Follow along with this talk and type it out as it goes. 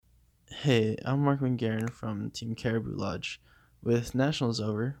Hey, I'm Mark McGarren from Team Caribou Lodge. With Nationals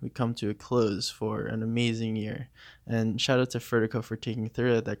over, we come to a close for an amazing year, and shout out to Fertico for taking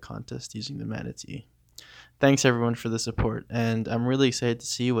third at that contest using the Manatee. Thanks everyone for the support, and I'm really excited to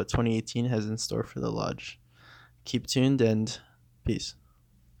see what 2018 has in store for the Lodge. Keep tuned and peace.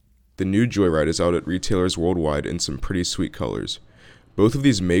 The new Joyride is out at retailers worldwide in some pretty sweet colors. Both of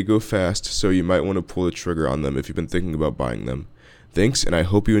these may go fast, so you might want to pull the trigger on them if you've been thinking about buying them. Thanks, and I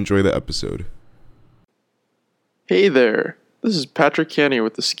hope you enjoy the episode. Hey there, this is Patrick Canny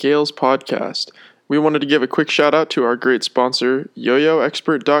with the Scales Podcast. We wanted to give a quick shout out to our great sponsor,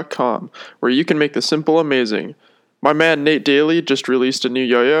 YoYoExpert.com, where you can make the simple amazing. My man Nate Daly just released a new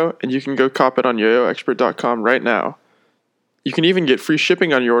yo-yo, and you can go cop it on YoYoExpert.com right now. You can even get free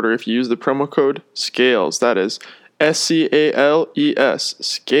shipping on your order if you use the promo code SCALES. That is SCALES,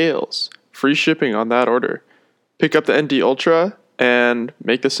 SCALES. Free shipping on that order. Pick up the ND Ultra and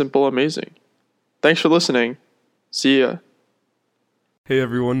make the simple amazing. Thanks for listening. See ya. Hey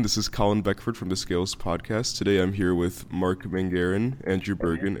everyone, this is Colin Beckford from the Scales Podcast. Today I'm here with Mark Mangarin, Andrew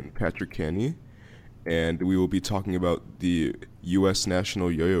Bergen, and Patrick Canny, and we will be talking about the U.S.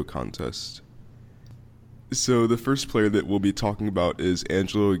 National Yo-Yo Contest. So the first player that we'll be talking about is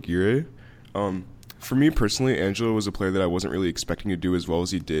Angelo Aguirre. For me personally, Angelo was a player that I wasn't really expecting to do as well as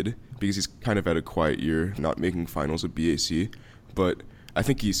he did, because he's kind of had a quiet year, not making finals at BAC, but I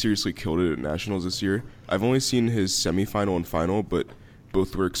think he seriously killed it at Nationals this year. I've only seen his semifinal and final, but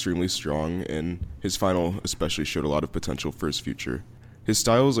both were extremely strong, and his final especially showed a lot of potential for his future. His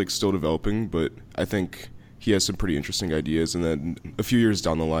style is still developing, but I think he has some pretty interesting ideas, and then a few years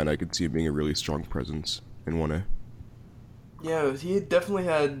down the line, I could see him being a really strong presence in 1A. Yeah, he definitely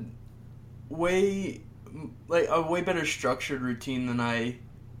had a way better structured routine than I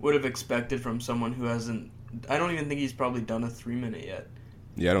would have expected from someone who hasn't. I don't even think he's probably done a 3-minute yet.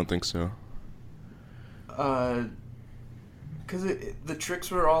 Yeah, I don't think so. Because the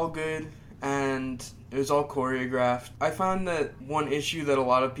tricks were all good and it was all choreographed. I found that one issue that a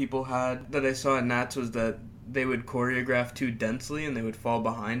lot of people had that I saw at Nats was that they would choreograph too densely and they would fall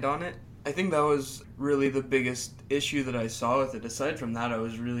behind on it. I think that was really the biggest issue that I saw with it. Aside from that, I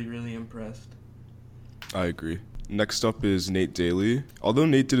was really, really impressed. I agree. Next up is Nate Daly. Although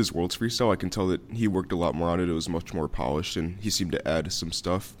Nate did his Worlds freestyle, I can tell that he worked a lot more on it. It was much more polished, and he seemed to add some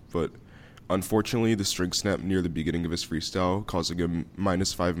stuff. But unfortunately, the string snap near the beginning of his freestyle, causing a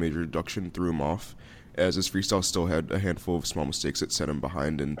 -5 major deduction, threw him off, as his freestyle still had a handful of small mistakes that set him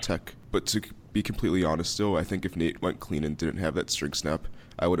behind in tech. But to be completely honest still, I think if Nate went clean and didn't have that string snap,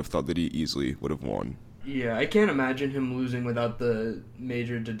 I would have thought that he easily would have won. Yeah, I can't imagine him losing without the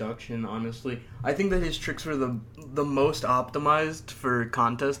major deduction, honestly. I think that his tricks were the most optimized for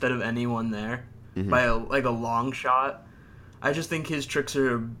contest out of anyone there, by a long shot. I just think his tricks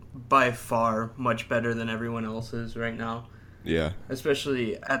are by far much better than everyone else's right now. Yeah.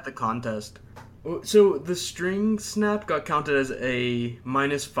 Especially at the contest. So the string snap got counted as a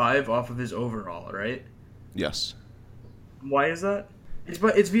 -5 off of his overall, right? Yes. Why is that?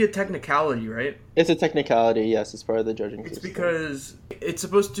 It's via technicality, right? It's a technicality, yes, it's part of the judging It's system. because it's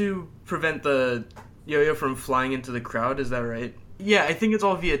supposed to prevent the yo-yo from flying into the crowd, is that right? Yeah, I think it's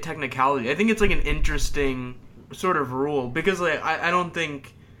all via technicality. I think it's an interesting sort of rule, because I don't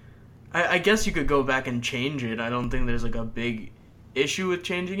think... I guess you could go back and change it. I don't think there's a big issue with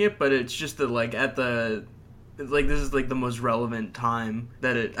changing it, but it's just that at the... this is the most relevant time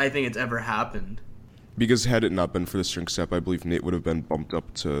that I think it's ever happened. Because had it not been for the string step, I believe Nate would have been bumped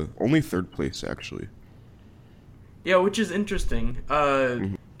up to only 3rd place, actually. Yeah, which is interesting.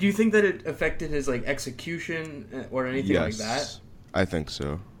 Do you think that it affected his execution or anything like that? Yes, I think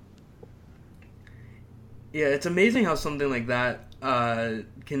so. Yeah, it's amazing how something like that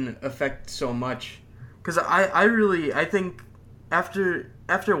can affect so much. Because I think after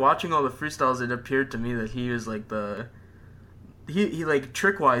watching all the freestyles, it appeared to me that he was he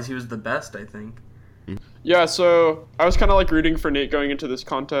trick-wise, he was the best, I think. Yeah, so I was kind of rooting for Nate going into this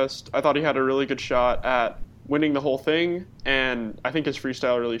contest. I thought he had a really good shot at winning the whole thing, and I think his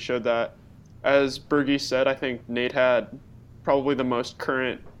freestyle really showed that. As Bergie said, I think Nate had probably the most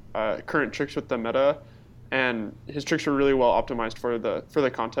current tricks with the meta, and his tricks were really well optimized for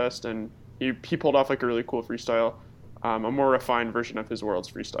the contest, and he pulled off a really cool freestyle, a more refined version of his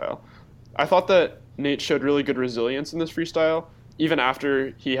Worlds freestyle. I thought that Nate showed really good resilience in this freestyle. Even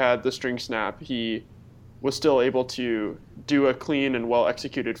after he had the string snap, he was still able to do a clean and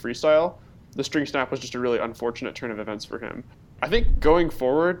well-executed freestyle. The string snap was just a really unfortunate turn of events for him. I think going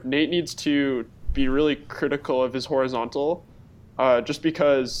forward, Nate needs to be really critical of his horizontal, just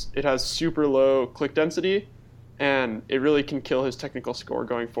because it has super low click density, and it really can kill his technical score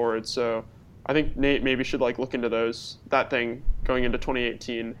going forward. So I think Nate maybe should like look into that thing going into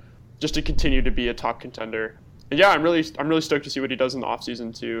 2018, just to continue to be a top contender. And yeah, I'm really stoked to see what he does in the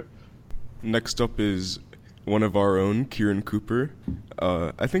offseason too. Next up is one of our own, Kieran Cooper.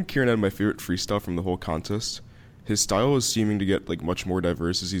 I think Kieran had my favorite freestyle from the whole contest. His style is seeming to get like much more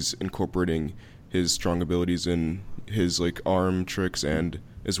diverse as he's incorporating his strong abilities in his like arm tricks and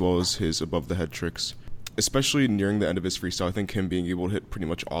as well as his above the head tricks. Especially nearing the end of his freestyle, I think him being able to hit pretty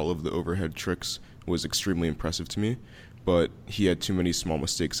much all of the overhead tricks was extremely impressive to me, but he had too many small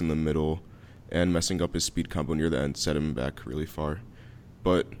mistakes in the middle, and messing up his speed combo near the end set him back really far.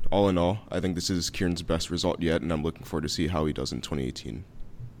 But all in all, I think this is Kieran's best result yet, and I'm looking forward to see how he does in 2018.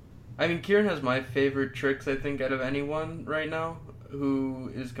 I mean, Kieran has my favorite tricks, I think, out of anyone right now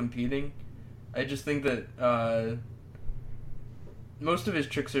who is competing. I just think that most of his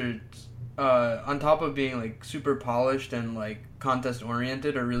tricks are, on top of being like super polished and like contest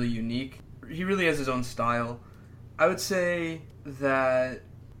oriented, are really unique. He really has his own style. I would say that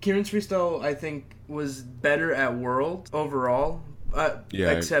Kieran's freestyle, I think, was better at World overall.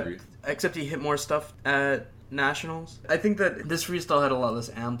 Except he hit more stuff at Nationals. I think that this freestyle had a lot less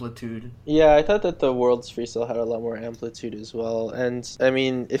amplitude. Yeah, I thought that the Worlds freestyle had a lot more amplitude as well. And I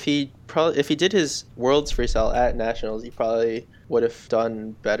mean, if he did his Worlds freestyle at Nationals, he probably would have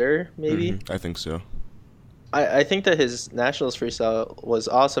done better, maybe. I think so. I think that his Nationals freestyle was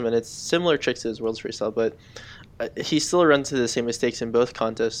awesome, and it's similar tricks to his Worlds freestyle, but he still runs into the same mistakes in both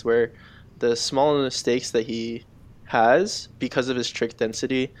contests, where the small mistakes that he has because of his trick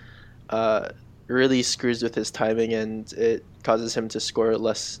density really screws with his timing, and it causes him to score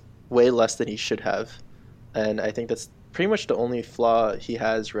way less than he should have. And I think that's pretty much the only flaw he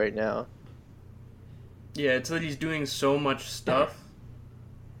has right now. Yeah, it's that he's doing so much stuff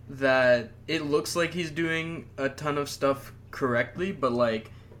that it looks like he's doing a ton of stuff correctly, but like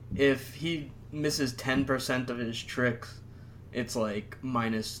if he misses 10% of his tricks, it's like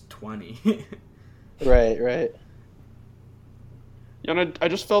minus 20. Right. Yeah, and I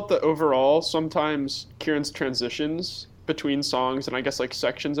just felt that overall, sometimes Kieran's transitions between songs and I guess like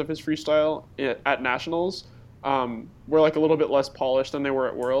sections of his freestyle at Nationals were like a little bit less polished than they were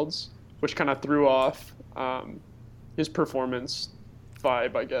at Worlds, which kind of threw off his performance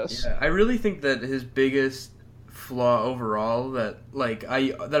vibe, I guess. Yeah, I really think that his biggest flaw overall that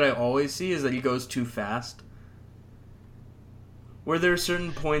I always see is that he goes too fast. Where there are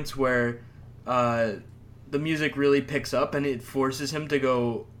certain points where the music really picks up and it forces him to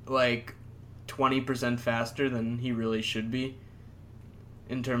go like 20% faster than he really should be.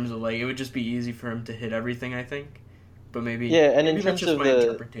 In terms of like, it would just be easy for him to hit everything, I think. But maybe and maybe in that's terms just of my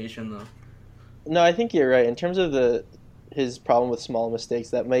interpretation though. No, I think you're right. In terms of his problem with small mistakes,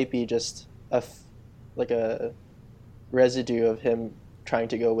 that might be just a residue of him trying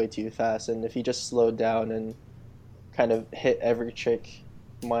to go way too fast. And if he just slowed down and kind of hit every trick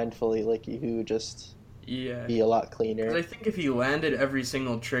mindfully, like he would just be a lot cleaner. 'Cause I think if he landed every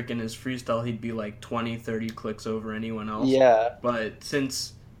single trick in his freestyle, he'd be like 20, 30 clicks over anyone else. Yeah. But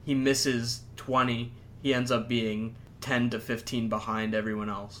since he misses 20, he ends up being 10 to 15 behind everyone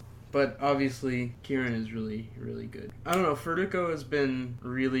else. But obviously, Kieran is really, really good. I don't know, Furtico has been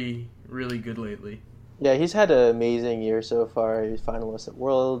really, really good lately. Yeah, he's had an amazing year so far. He's finalist at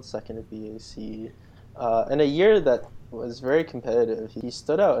Worlds, second at BAC. And a year that was very competitive. He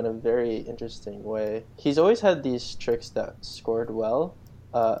stood out in a very interesting way. He's always had these tricks that scored well,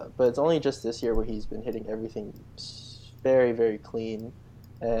 but it's only just this year where he's been hitting everything very, very clean,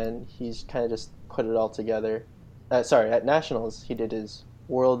 and he's kind of just put it all together. At Nationals, he did his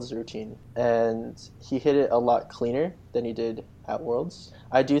Worlds routine, and he hit it a lot cleaner than he did at Worlds.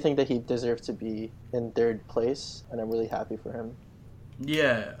 I do think that he deserved to be in third place, and I'm really happy for him.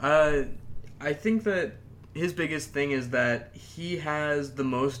 Yeah, I think that his biggest thing is that he has the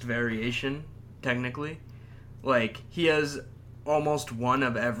most variation, technically. Like, he has almost one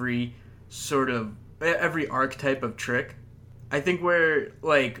of every archetype of trick. I think where,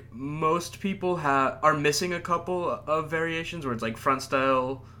 like, most people are missing a couple of variations where it's, like, front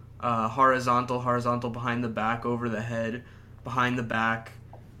style, horizontal behind the back, over the head, behind the back,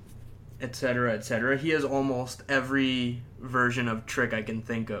 etc., etc. He has almost every version of trick I can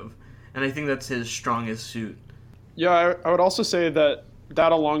think of. And I think that's his strongest suit. Yeah, I would also say that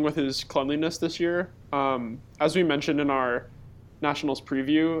along with his cleanliness this year, as we mentioned in our Nationals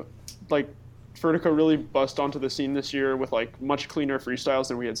preview, like, Furtico really bust onto the scene this year with like much cleaner freestyles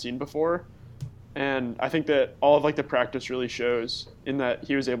than we had seen before. And I think that all of like the practice really shows in that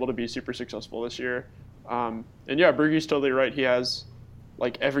he was able to be super successful this year. And yeah, Bergie's totally right. He has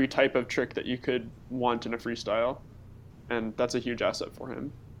like every type of trick that you could want in a freestyle, and that's a huge asset for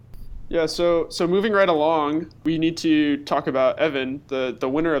him. Yeah, so moving right along, we need to talk about Evan, the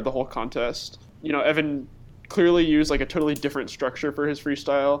winner of the whole contest. You know, Evan clearly used like a totally different structure for his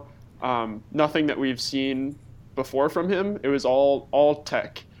freestyle. Nothing that we've seen before from him. It was all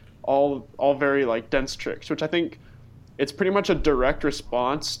tech, all very like dense tricks, which I think it's pretty much a direct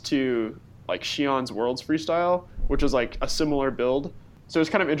response to like Xi'an's Worlds freestyle, which is like a similar build. So it's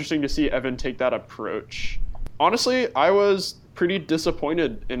kind of interesting to see Evan take that approach. Honestly, I was pretty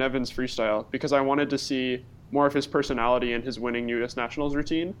disappointed in Evan's freestyle because I wanted to see more of his personality in his winning US Nationals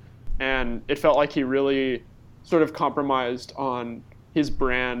routine. And it felt like he really sort of compromised on his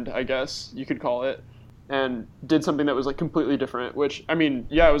brand, I guess you could call it, and did something that was like completely different, which, I mean,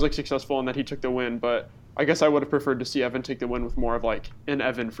 yeah, it was like successful in that he took the win, but I guess I would have preferred to see Evan take the win with more of like an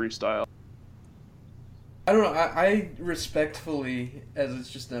Evan freestyle. I don't know, I respectfully, as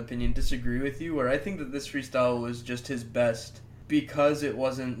it's just an opinion, disagree with you, where I think that this freestyle was just his best because it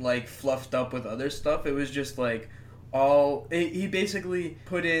wasn't like fluffed up with other stuff. It was just like he basically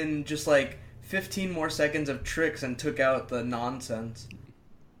put in just like 15 more seconds of tricks and took out the nonsense.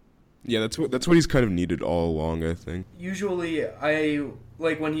 Yeah, that's what he's kind of needed all along, I think. Usually, I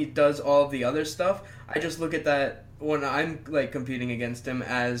like when he does all of the other stuff, I just look at that when I'm like competing against him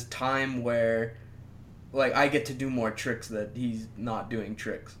as time where like I get to do more tricks that he's not doing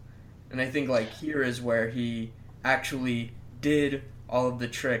tricks. And I think like here is where he actually did all of the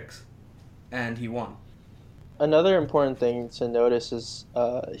tricks and he won. Another important thing to notice is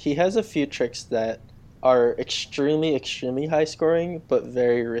he has a few tricks that are extremely, extremely high scoring, but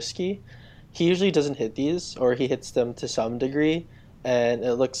very risky. He usually doesn't hit these, or he hits them to some degree, and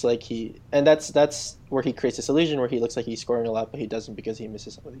it looks like that's where he creates this illusion where he looks like he's scoring a lot, but he doesn't because he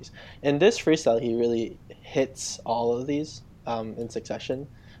misses some of these. In this freestyle, he really hits all of these in succession.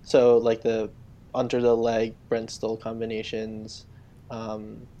 So like the under the leg Brent Stoll combinations,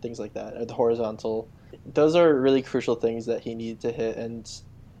 things like that, or the horizontal. Those are really crucial things that he needed to hit, and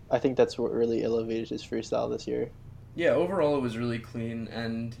I think that's what really elevated his freestyle this year. Yeah, overall it was really clean,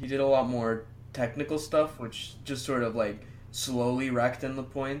 and he did a lot more technical stuff, which just sort of like slowly racked in the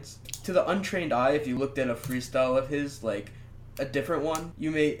points. To the untrained eye, if you looked at a freestyle of his, like a different one,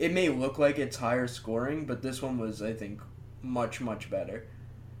 it may look like it's higher scoring, but this one was, I think, much, much better.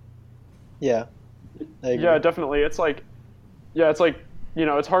 Yeah, I agree. Yeah, definitely. It's like, you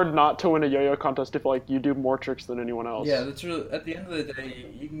know, it's hard not to win a yo-yo contest if like you do more tricks than anyone else. Yeah, that's really, at the end of the day,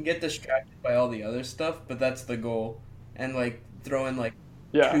 you can get distracted by all the other stuff, but that's the goal. And like throw in like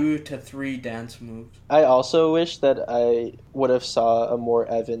 2 to 3 dance moves. I also wish that I would have saw a more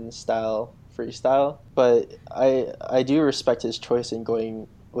Evan style freestyle, but I do respect his choice in going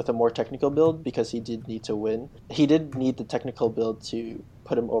with a more technical build because he did need to win. He did need the technical build to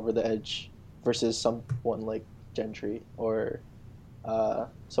put him over the edge versus someone like Gentry or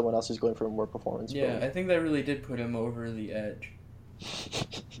someone else who's going for a more performance build. Yeah, I think that really did put him over the edge.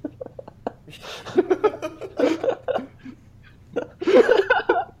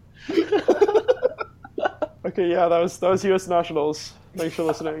 Okay, yeah, that was US Nationals. Thanks for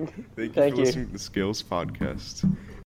listening. Thank you for listening to the Scales Podcast.